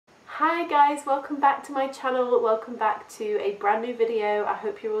Hi guys, welcome back to my channel, welcome back to a brand new video. I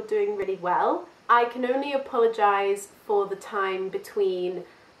hope you're all doing really well. I can only apologise for the time between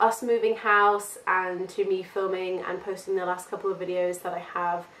us moving house and to me filming and posting the last couple of videos that I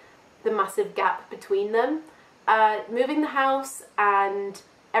have, the massive gap between them. Moving the house and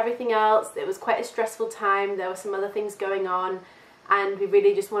everything else, it was quite a stressful time. There were some other things going on and we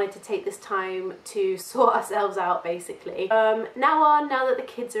really just wanted to take this time to sort ourselves out basically. Now that the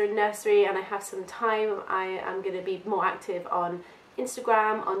kids are in nursery and I have some time, I am going to be more active on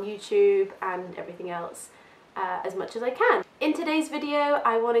Instagram, on YouTube and everything else as much as I can. In today's video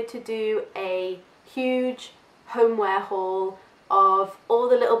I wanted to do a huge homeware haul of all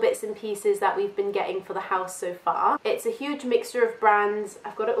the little bits and pieces that we've been getting for the house so far. It's a huge mixture of brands.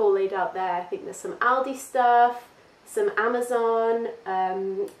 I've got it all laid out there. I think there's some Aldi stuff, some Amazon,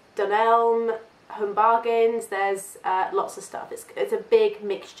 Dunelm, Home Bargains, there's lots of stuff. It's a big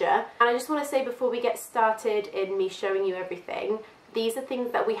mixture. And I just want to say before we get started in me showing you everything, these are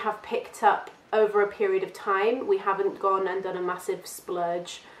things that we have picked up over a period of time. We haven't gone and done a massive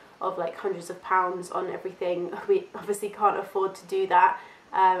splurge of like hundreds of pounds on everything. We obviously can't afford to do that.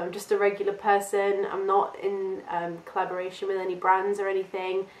 I'm just a regular person. I'm not in collaboration with any brands or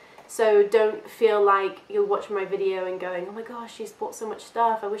anything. So don't feel like you're watching my video and going, oh my gosh, she's bought so much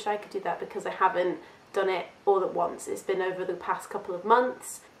stuff, I wish I could do that, because I haven't done it all at once. It's been over the past couple of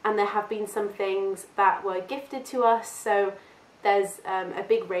months and there have been some things that were gifted to us, so there's a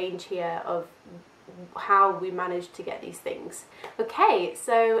big range here of how we managed to get these things. Okay,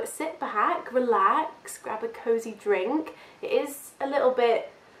 so sit back, relax, grab a cozy drink. It is a little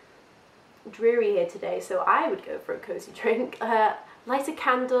bit dreary here today, so I would go for a cozy drink. Light a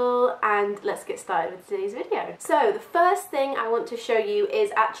candle and let's get started with today's video. So the first thing I want to show you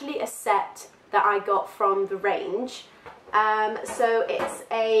is actually a set that I got from the range. So it's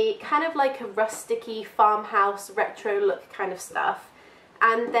a kind of like a rusticy farmhouse retro look kind of stuff,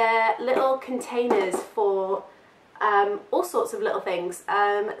 and they're little containers for all sorts of little things.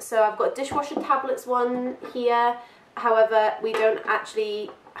 So I've got dishwasher tablets one here, however we don't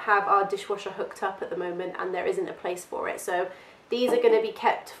actually have our dishwasher hooked up at the moment and there isn't a place for it, so these are going to be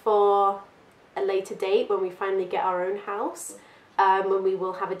kept for a later date when we finally get our own house, when we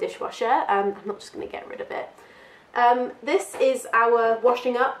will have a dishwasher. I'm not just going to get rid of it. This is our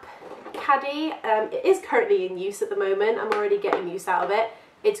washing up caddy. It is currently in use at the moment. I'm already getting use out of it.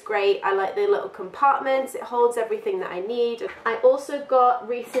 It's great. I like the little compartments. It holds everything that I need. I also got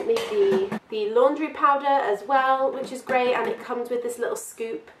recently the laundry powder as well, which is great, and it comes with this little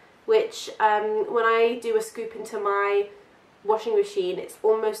scoop, which when I do a scoop into my washing machine, it's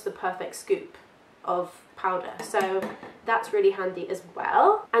almost the perfect scoop of powder, so that's really handy as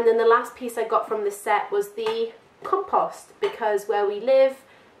well. And then the last piece I got from this set was the compost, because where we live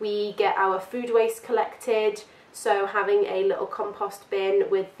we get our food waste collected, so having a little compost bin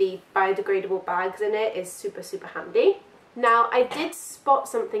with the biodegradable bags in it is super handy. Now I did spot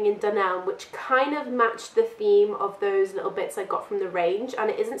something in Dunelm which kind of matched the theme of those little bits I got from the range, and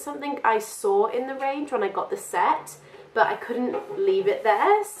it isn't something I saw in the range when I got the set, but I couldn't leave it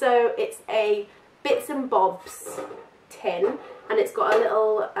there. So it's a bits and bobs tin, and it's got a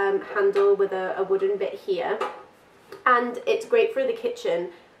little handle with a wooden bit here, and it's great for the kitchen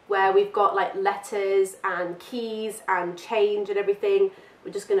where we've got like letters and keys and change and everything.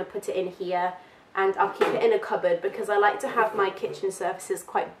 We're just going to put it in here, and I'll keep it in a cupboard because I like to have my kitchen surfaces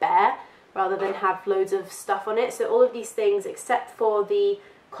quite bare rather than have loads of stuff on it. So all of these things except for the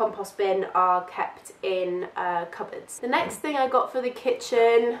compost bin are kept in cupboards. The next thing I got for the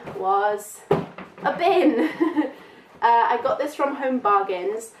kitchen was a bin. I got this from Home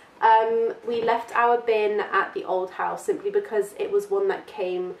Bargains. We left our bin at the old house simply because it was one that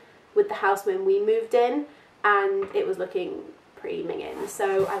came with the house when we moved in and it was looking pretty minging,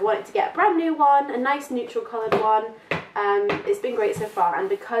 so I wanted to get a brand new one, a nice neutral coloured one. It's been great so far, and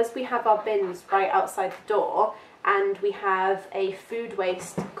because we have our bins right outside the door and we have a food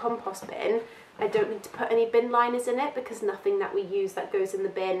waste compost bin, I don't need to put any bin liners in it because nothing that we use that goes in the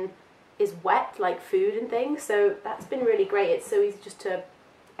bin is wet, like food and things, so that's been really great. It's so easy just to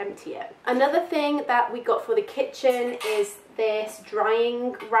empty it. Another thing that we got for the kitchen is this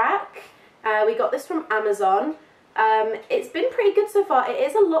drying rack. We got this from Amazon. It's been pretty good so far. It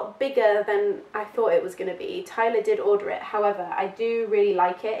is a lot bigger than I thought it was going to be. Tyler did order it, however I do really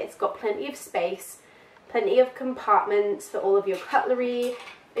like it. It's got plenty of space, plenty of compartments for all of your cutlery.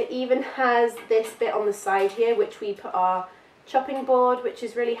 It even has this bit on the side here which we put our chopping board, which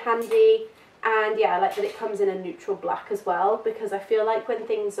is really handy. And yeah, I like that it comes in a neutral black as well, because I feel like when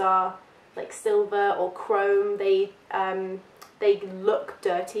things are like silver or chrome, they they look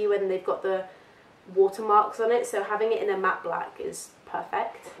dirty when they've got the watermarks on it, so having it in a matte black is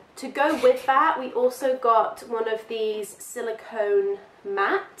perfect. To go with that, we also got one of these silicone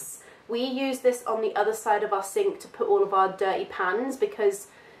mats. We use this on the other side of our sink to put all of our dirty pans, because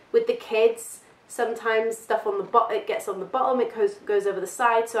with the kids, sometimes stuff on the bottom, it gets on the bottom, it goes over the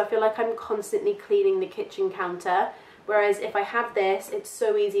side, so I feel like I'm constantly cleaning the kitchen counter. Whereas if I have this, it's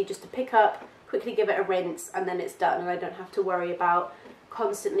so easy just to pick up, quickly give it a rinse, and then it's done, and I don't have to worry about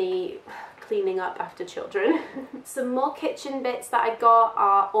constantly cleaning up after children. Some more kitchen bits that I got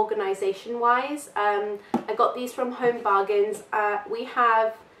are organisation wise. I got these from Home Bargains. We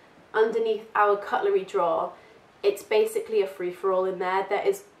have underneath our cutlery drawer, it's basically a free-for-all in there. There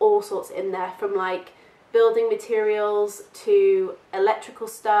is all sorts in there, from like building materials to electrical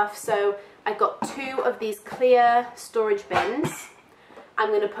stuff. So I got 2 of these clear storage bins. I'm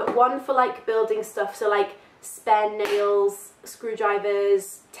going to put one for like building stuff, so like spare nails,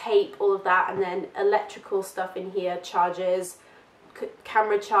 screwdrivers, tape, all of that, and then electrical stuff in here, chargers,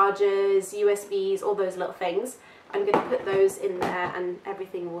 camera chargers, USBs, all those little things. I'm going to put those in there, and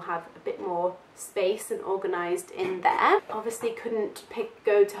everything will have a bit more space and organised in there. Obviously couldn't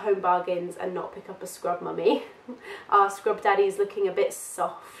go to Home Bargains and not pick up a scrub mummy. Our scrub daddy's looking a bit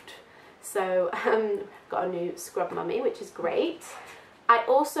soft, so got a new scrub mummy, which is great. I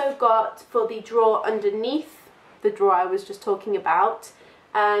also got, for the drawer underneath the drawer I was just talking about,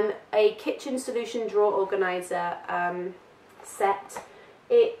 a kitchen solution drawer organizer set.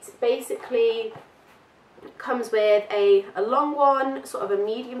 It basically comes with a long one, sort of a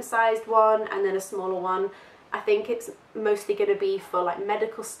medium-sized one, and then a smaller one. I think it's mostly going to be for like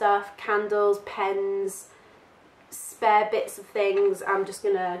medical stuff, candles, pens, spare bits of things. I'm just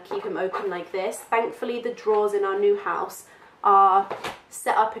going to keep them open like this. Thankfully, the drawers in our new house are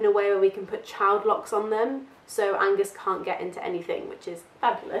set up in a way where we can put child locks on them, so Angus can't get into anything, which is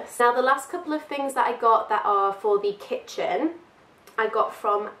fabulous. Now, the last couple of things that I got that are for the kitchen, I got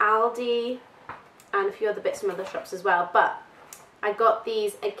from Aldi and a few other bits from other shops as well, but I got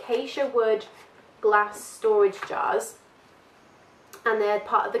these acacia wood glass storage jars, and they're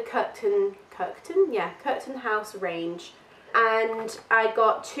part of the Curtain House range. And I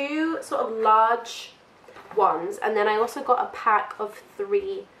got 2 sort of large ones, and then I also got a pack of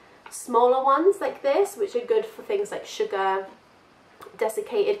 3 smaller ones like this, which are good for things like sugar,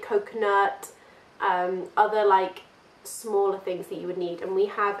 desiccated coconut, other like smaller things that you would need. And we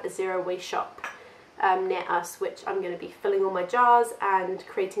have a zero waste shop near us, which I'm going to be filling all my jars and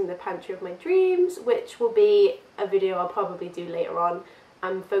creating the pantry of my dreams, which will be a video I'll probably do later on.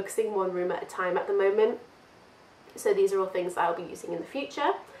 I'm focusing one room at a time at the moment, so these are all things that I'll be using in the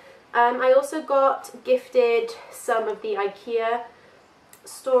future. I also got gifted some of the IKEA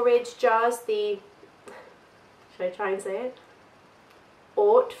storage jars, should I try and say it?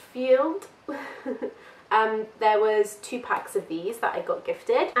 Ortfield. There was 2 packs of these that I got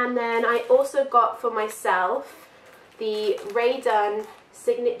gifted. And then I also got for myself the Ray Dunn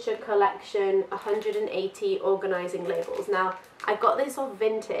Signature Collection 180 organising labels. Now, I got this off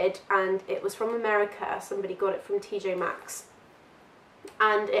Vinted, and it was from America. Somebody got it from TJ Maxx.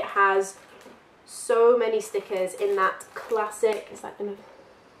 And it has so many stickers in that classic,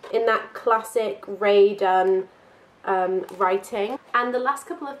 in that classic Ray Dunn writing. And the last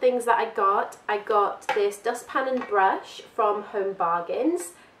couple of things that I got this dustpan and brush from Home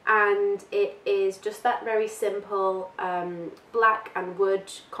Bargains, and it is just that very simple black and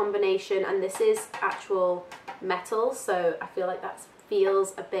wood combination, and this is actual metal, so I feel like that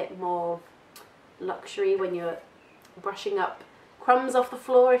feels a bit more luxury when you're brushing up crumbs off the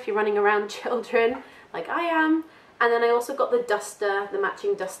floor if you're running around children like I am. And then I also got the duster, the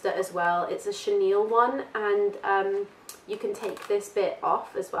matching duster as well. It's a chenille one, and you can take this bit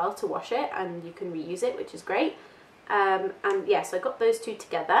off as well to wash it, and you can reuse it, which is great. And yeah, so I got those 2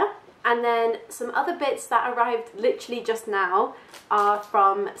 together. And then some other bits that arrived literally just now are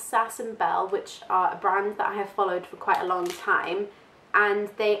from Sass & Belle, which are a brand that I have followed for quite a long time. And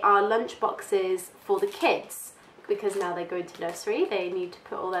they are lunch boxes for the kids, because now they're going to nursery, they need to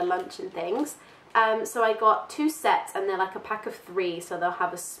put all their lunch and things. So I got 2 sets, and they're like a pack of 3, so they'll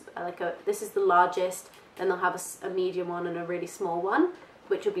have this is the largest, then they'll have a medium one and a really small one,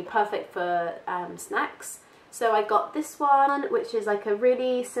 which will be perfect for snacks. So I got this one, which is like a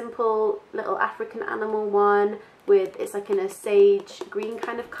really simple little African animal one with, it's like in a sage green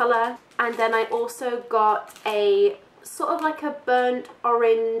kind of colour. And then I also got a sort of like a burnt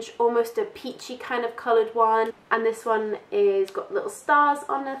orange, almost a peachy kind of coloured one. And this one is got little stars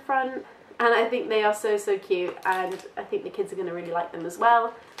on the front. And I think they are so, so cute, and I think the kids are going to really like them as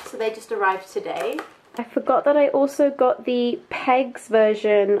well. So they just arrived today. I forgot that I also got the pegs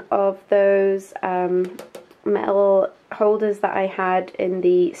version of those metal holders that I had in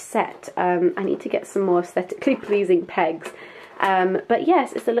the set. I need to get some more aesthetically pleasing pegs. But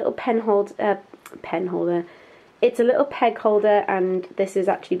yes, it's a little pen holder. It's a little peg holder, and this has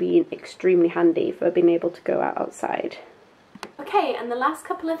actually been extremely handy for being able to go outside. Okay, and the last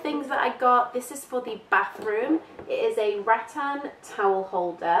couple of things that I got, this is for the bathroom. It is a rattan towel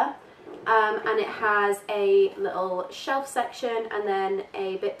holder. And it has a little shelf section and then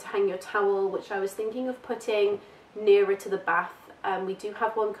a bit to hang your towel, which I was thinking of putting nearer to the bath. We do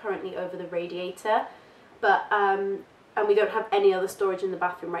have one currently over the radiator, but and we don't have any other storage in the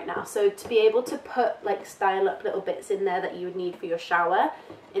bathroom right now. So to be able to put like style up little bits in there that you would need for your shower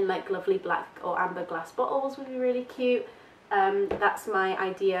in like lovely black or amber glass bottles would be really cute. That's my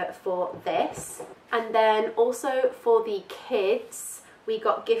idea for this. And then also for the kids, we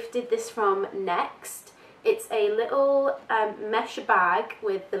got gifted this from Next. It's a little mesh bag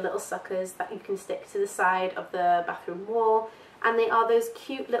with the little suckers that you can stick to the side of the bathroom wall, and they are those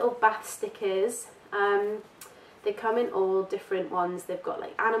cute little bath stickers. They come in all different ones. They've got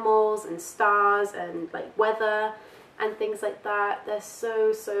like animals and stars and like weather and things like that. They're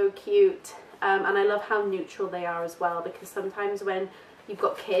so cute, and I love how neutral they are as well, because sometimes when you've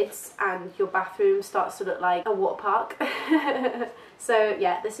got kids and your bathroom starts to look like a water park. So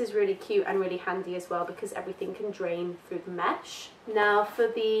yeah, this is really cute and really handy as well because everything can drain through the mesh. Now for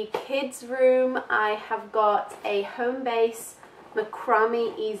the kids room, I have got a Home Base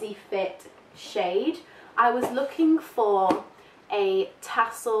Macrame Easy Fit shade. I was looking for a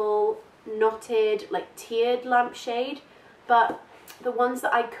tassel knotted like tiered lampshade, but the ones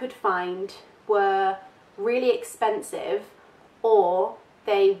that I could find were really expensive, or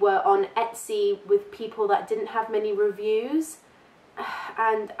they were on Etsy with people that didn't have many reviews,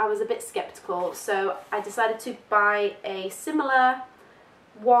 and I was a bit skeptical, so I decided to buy a similar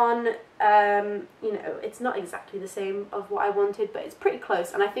one. You know, it's not exactly the same of what I wanted, but it's pretty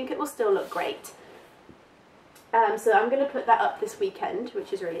close, and I think it will still look great. So I'm going to put that up this weekend,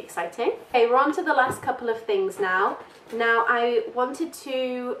 which is really exciting. Okay, we're on to the last couple of things now. Now, I wanted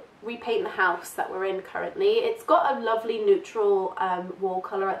to repaint the house that we're in currently. It's got a lovely neutral wall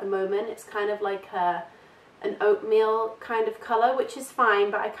colour at the moment. It's kind of like an oatmeal kind of colour, which is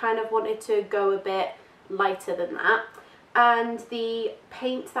fine, but I kind of wanted to go a bit lighter than that. And the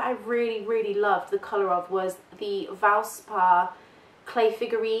paint that I really loved the colour of was the Valspar clay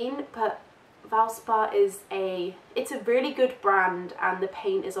figurine, but Valspar is it's a really good brand, and the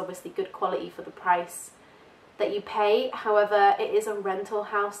paint is obviously good quality for the price that you pay. However, it is a rental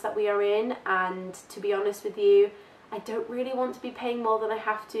house that we are in, and to be honest with you, I don't really want to be paying more than I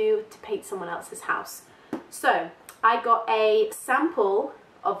have to paint someone else's house. So I got a sample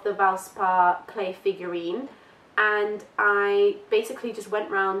of the Valspar clay figurine, and I basically just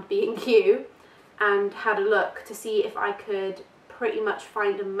went round B&Q and had a look to see if I could pretty much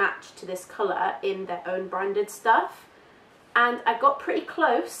find a match to this colour in their own branded stuff, and I got pretty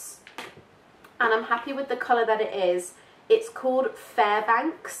close, and I'm happy with the colour that it is. It's called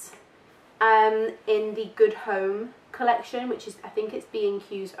Fairbanks in the Good Home collection, which is, I think it's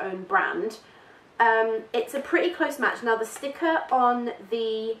B&Q's own brand. It's a pretty close match. Now the sticker on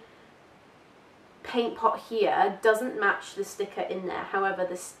the paint pot here doesn't match the sticker in there. However,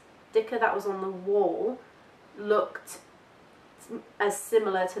 the sticker that was on the wall looked as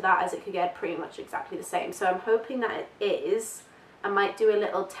similar to that as it could get, pretty much exactly the same. So I'm hoping that it is. I might do a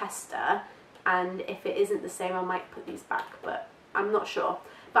little tester, and if it isn't the same I might put these back, but I'm not sure.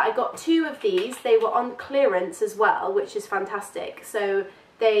 But I got two of these. They were on clearance as well, which is fantastic. So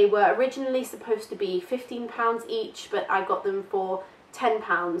they were originally supposed to be £15 each, but I got them for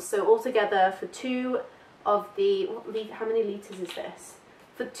 £10. So altogether for two of the, how many litres is this?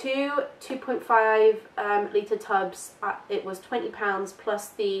 For two 2.5 litre tubs, it was £20 plus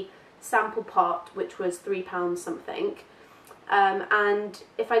the sample pot, which was £3 something. And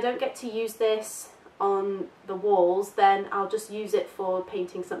if I don't get to use this on the walls, then I'll just use it for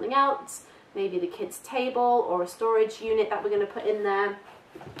painting something else, maybe the kids' table or a storage unit that we're going to put in there,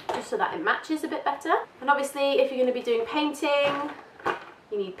 just so that it matches a bit better. And obviously if you're going to be doing painting,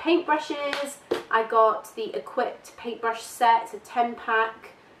 you need paintbrushes. I got the equipped paintbrush set, a 10-pack.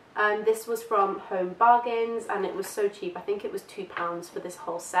 This was from Home Bargains, and it was so cheap. I think it was £2 for this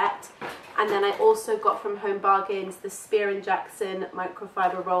whole set. And then I also got from Home Bargains the Spear & Jackson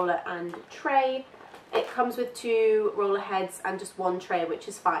microfiber roller and tray. It comes with 2 roller heads and just 1 tray, which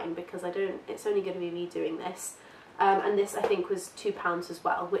is fine because it's only going to be me doing this. And this I think was £2 as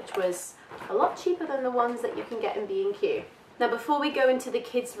well, which was a lot cheaper than the ones that you can get in B&Q. Now before we go into the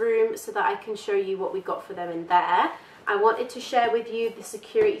kids' room so that I can show you what we got for them in there, I wanted to share with you the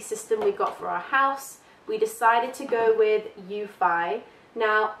security system we got for our house. We decided to go with UFi.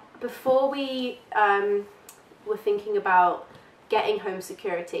 Now before we were thinking about getting home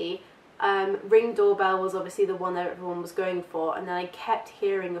security, Ring doorbell was obviously the one that everyone was going for, and then I kept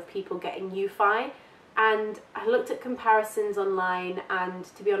hearing of people getting UFi, and I looked at comparisons online, and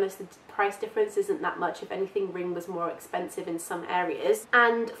to be honest the price difference isn't that much. If anything, Ring was more expensive in some areas,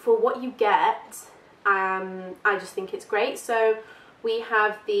 and for what you get, I just think it's great. So we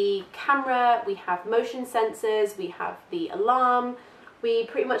have the camera, we have motion sensors, we have the alarm, we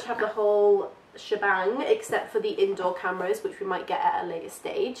pretty much have the whole shebang except for the indoor cameras, which we might get at a later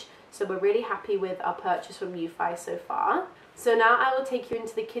stage. So we're really happy with our purchase from UFi so far. So now I will take you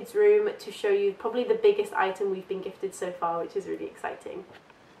into the kids' room to show you probably the biggest item we've been gifted so far, which is really exciting.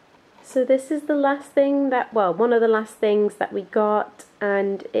 So this is the last thing that, well, one of the last things that we got,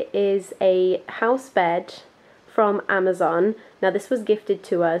 and it is a house bed from Amazon. Now this was gifted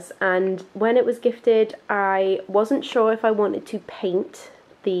to us, and when it was gifted I wasn't sure if I wanted to paint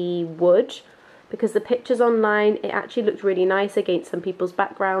the wood, because the pictures online, it actually looked really nice against some people's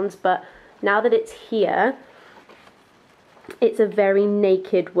backgrounds, but now that it's here, it's a very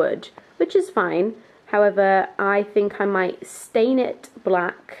naked wood, which is fine. However, I think I might stain it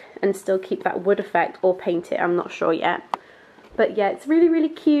black and still keep that wood effect, or paint it, I'm not sure yet. But yeah, it's really, really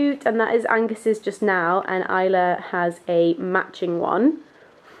cute, and that is Angus's just now, and Isla has a matching one.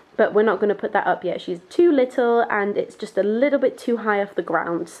 But we're not going to put that up yet. She's too little and it's just a little bit too high off the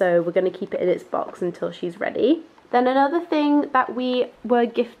ground, so we're going to keep it in its box until she's ready. Then another thing that we were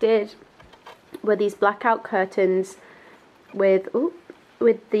gifted were these blackout curtains with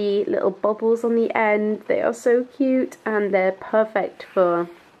the little bubbles on the end. They are so cute, and they're perfect for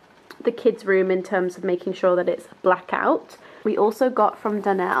the kids' room in terms of making sure that it's blackout. We also got from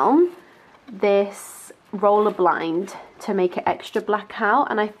Donnell this roller blind to make it extra blackout,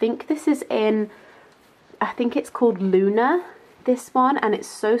 and I think this is in, I think it's called Luna, this one, and it's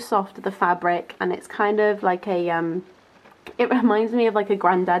so soft, the fabric, and it's kind of like a it reminds me of like a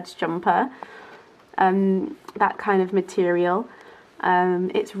granddad's jumper, that kind of material.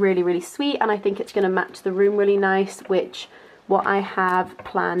 It's really, really sweet, and I think it's going to match the room really nice, which what I have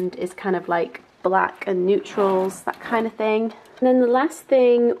planned is kind of like black and neutrals, that kind of thing. And then the last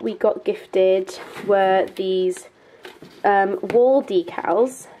thing we got gifted were these wall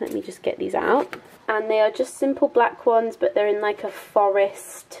decals. Let me just get these out. And they are just simple black ones, but they're in like a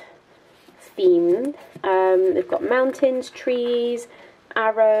forest theme. They've got mountains, trees,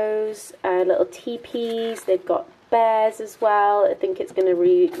 arrows, little teepees. They've got bears as well. I think it's going to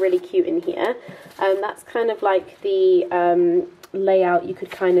be really cute in here. That's kind of like the layout you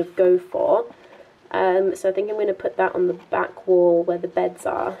could kind of go for. So I think I'm going to put that on the back wall where the beds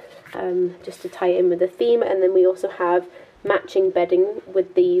are, just to tie it in with the theme. And then we also have matching bedding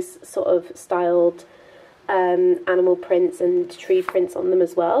with these sort of styled animal prints and tree prints on them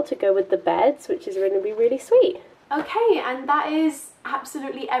as well to go with the beds, which is going to be really sweet. Okay, and that is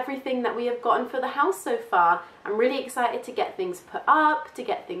absolutely everything that we have gotten for the house so far. I'm really excited to get things put up, to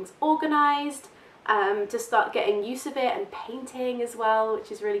get things organised, to start getting use of it and painting as well, which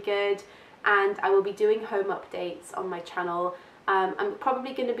is really good. And I will be doing home updates on my channel. I'm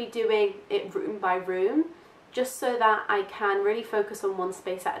probably going to be doing it room by room, just so that I can really focus on one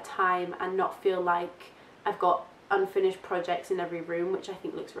space at a time and not feel like I've got unfinished projects in every room, which I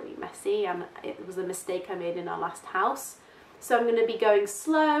think looks really messy, and it was a mistake I made in our last house. So I'm going to be going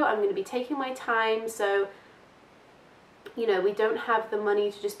slow, I'm going to be taking my time, so you know, we don't have the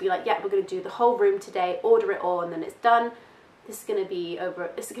money to just be like, yeah, we're going to do the whole room today, order it all, and then it's done. This is going to be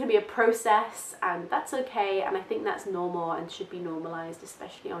a process, and that's okay, and I think that's normal and should be normalized,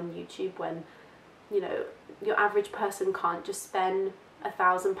 especially on YouTube, when, you know, your average person can't just spend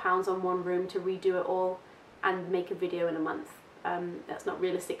 £1,000 on one room to redo it all and make a video in a month. That's not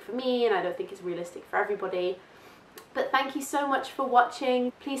realistic for me, and I don't think it's realistic for everybody. But thank you so much for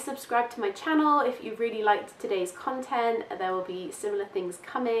watching. Please subscribe to my channel if you really liked today's content. There will be similar things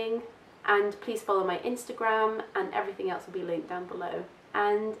coming. And please follow my Instagram, and everything else will be linked down below.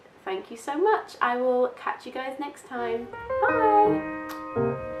 And thank you so much. I will catch you guys next time. Bye!